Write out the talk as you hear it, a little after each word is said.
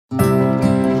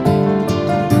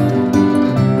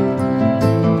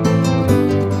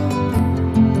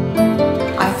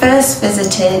first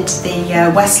visited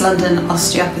the West London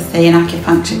Osteopathy and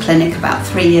Acupuncture Clinic about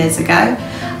 3 years ago,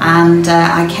 and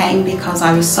I came because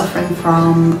I was suffering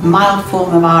from a mild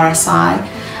form of RSI,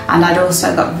 and I'd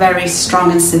also got very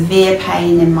strong and severe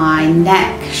pain in my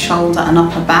neck, shoulder and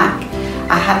upper back.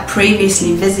 I had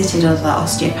previously visited other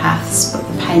osteopaths, but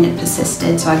the pain had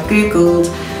persisted, so I googled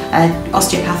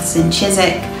osteopaths in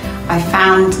Chiswick. I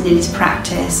found Nillie's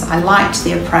practice. I liked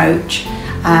the approach,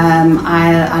 and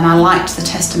I liked the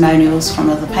testimonials from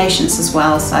other patients as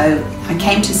well, so I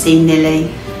came to see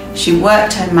Nillie. She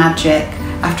worked her magic.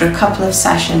 After a couple of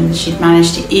sessions, she'd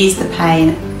managed to ease the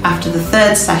pain. After the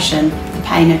third session, the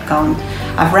pain had gone.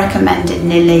 I've recommended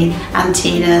Nillie and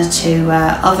Tina to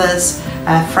others,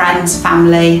 friends,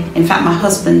 family. In fact, my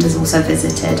husband has also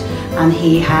visited, and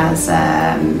he has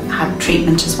had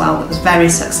treatment as well that was very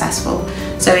successful.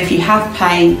 So if you have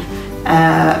pain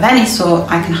of any sort,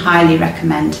 I can highly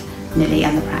recommend Nillie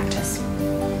and the practice.